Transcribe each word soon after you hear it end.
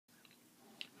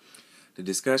The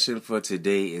discussion for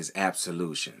today is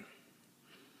absolution.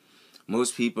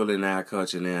 Most people in our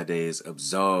culture nowadays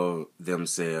absolve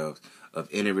themselves of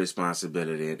any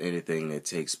responsibility in anything that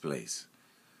takes place.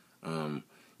 In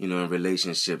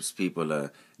relationships, people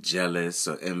are jealous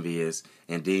or envious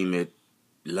and deem it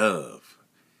love.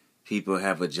 People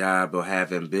have a job or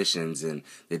have ambitions, and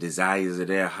the desires of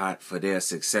their heart for their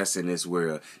success in this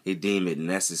world, they deem it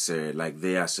necessary, like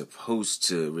they are supposed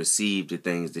to receive the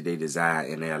things that they desire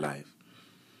in their life.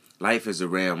 Life is a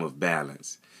realm of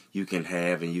balance. You can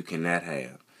have and you cannot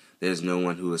have. There's no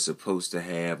one who is supposed to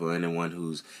have or anyone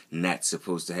who's not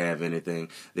supposed to have anything.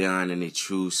 There aren't any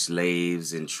true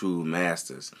slaves and true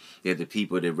masters. They're the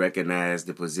people that recognize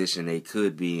the position they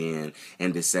could be in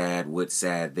and decide what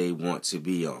side they want to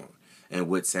be on and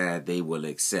what side they will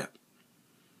accept.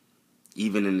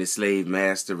 Even in the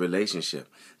slave-master relationship,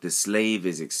 the slave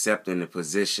is accepting the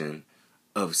position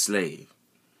of slave.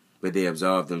 But they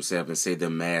absolve themselves and say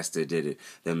the master did it.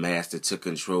 The master took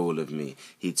control of me.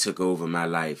 He took over my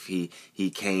life. He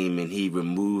came and he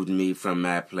removed me from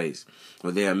my place.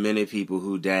 Well, there are many people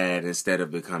who died instead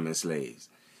of becoming slaves.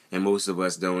 And most of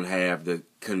us don't have the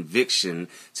conviction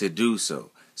to do so.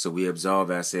 So we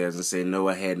absolve ourselves and say, no,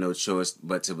 I had no choice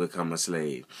but to become a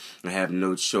slave. I have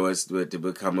no choice but to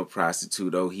become a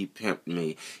prostitute. Oh, he pimped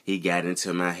me. He got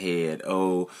into my head.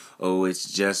 Oh,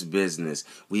 it's just business.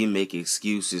 We make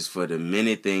excuses for the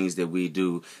many things that we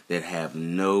do that have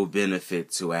no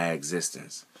benefit to our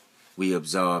existence. We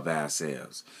absolve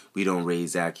ourselves. We don't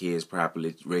raise our kids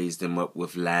properly, raise them up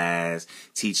with lies,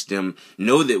 teach them,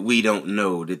 know that we don't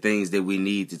know the things that we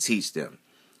need to teach them.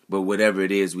 But whatever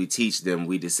it is we teach them,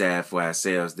 we decide for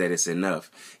ourselves that it's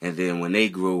enough. And then when they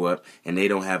grow up and they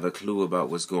don't have a clue about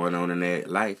what's going on in their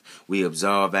life, we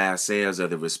absolve ourselves of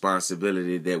the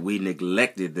responsibility that we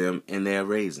neglected them in their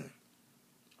raising.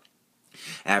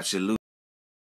 Absolutely.